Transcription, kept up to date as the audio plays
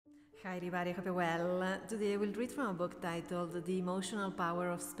Hi everybody, I hope you're well. Today I will read from a book titled The Emotional Power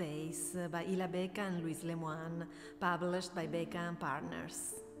of Space by Bêka and Louise Lemoine, published by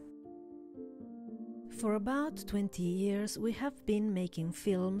Bêka&Partners. For about 20 years, we have been making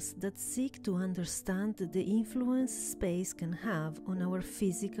films that seek to understand the influence space can have on our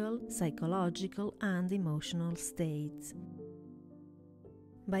physical, psychological, and emotional state.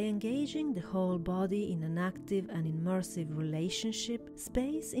 By engaging the whole body in an active and immersive relationship,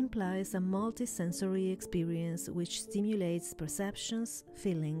 space implies a multisensory experience which stimulates perceptions,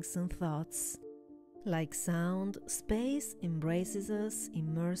 feelings, and thoughts. Like sound, space embraces us,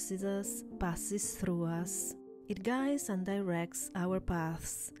 immerses us, passes through us. It guides and directs our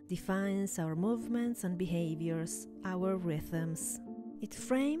paths, defines our movements and behaviors, our rhythms. It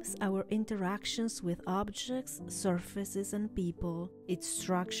frames our interactions with objects, surfaces, and people. It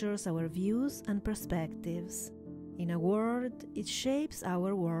structures our views and perspectives. In a word, it shapes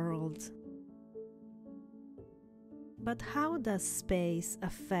our world. But how does space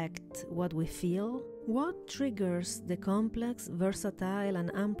affect what we feel? What triggers the complex, versatile,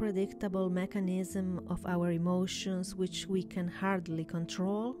 and unpredictable mechanism of our emotions which we can hardly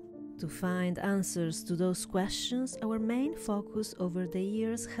control? To find answers to those questions, our main focus over the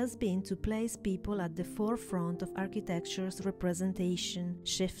years has been to place people at the forefront of architecture's representation,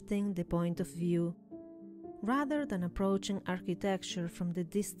 shifting the point of view. Rather than approaching architecture from the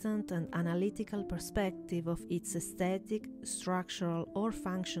distant and analytical perspective of its aesthetic, structural, or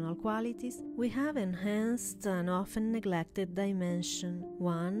functional qualities, we have enhanced an often neglected dimension,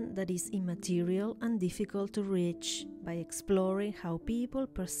 one that is immaterial and difficult to reach, by exploring how people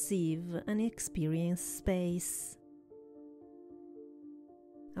perceive and experience space.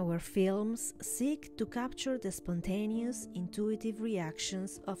 Our films seek to capture the spontaneous, intuitive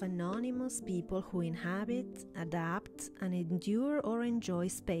reactions of anonymous people who inhabit, adapt, and endure or enjoy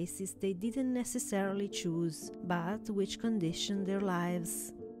spaces they didn't necessarily choose, but which condition their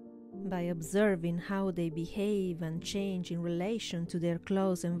lives. By observing how they behave and change in relation to their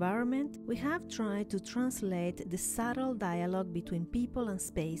close environment, we have tried to translate the subtle dialogue between people and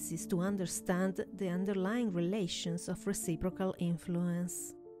spaces to understand the underlying relations of reciprocal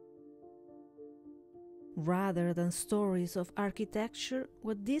influence. Rather than stories of architecture,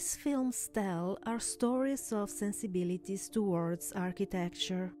 what these films tell are stories of sensibilities towards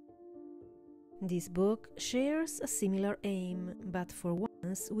architecture. This book shares a similar aim, but for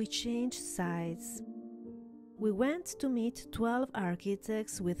once we changed sides. We went to meet 12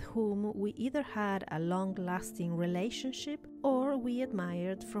 architects with whom we either had a long-lasting relationship or we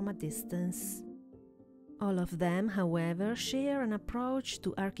admired from a distance. All of them, however, share an approach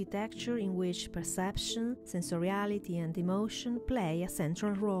to architecture in which perception, sensoriality, and emotion play a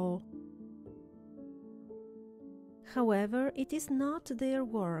central role. However, it is not their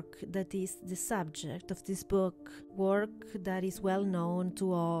work that is the subject of this book, work that is well known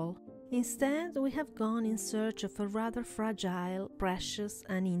to all. Instead, we have gone in search of a rather fragile, precious,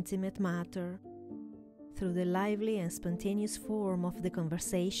 and intimate matter. Through the lively and spontaneous form of the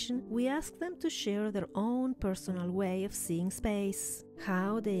conversation, we ask them to share their own personal way of seeing space,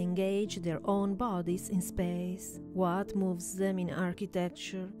 how they engage their own bodies in space, what moves them in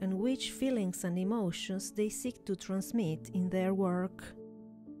architecture, and which feelings and emotions they seek to transmit in their work.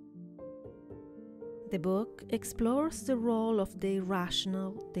 The book explores the role of the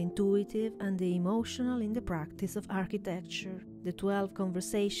irrational, the intuitive, and the emotional in the practice of architecture. The 12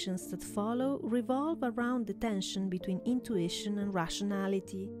 conversations that follow revolve around the tension between intuition and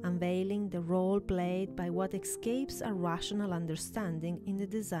rationality, unveiling the role played by what escapes our rational understanding in the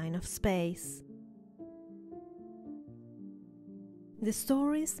design of space. The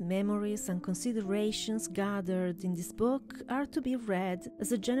stories, memories, and considerations gathered in this book are to be read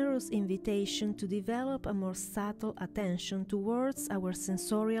as a generous invitation to develop a more subtle attention towards our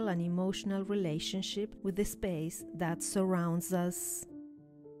sensorial and emotional relationship with the space that surrounds us.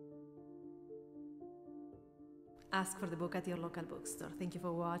 Ask for the book at your local bookstore. Thank you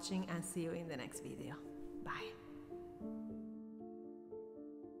for watching and see you in the next video. Bye.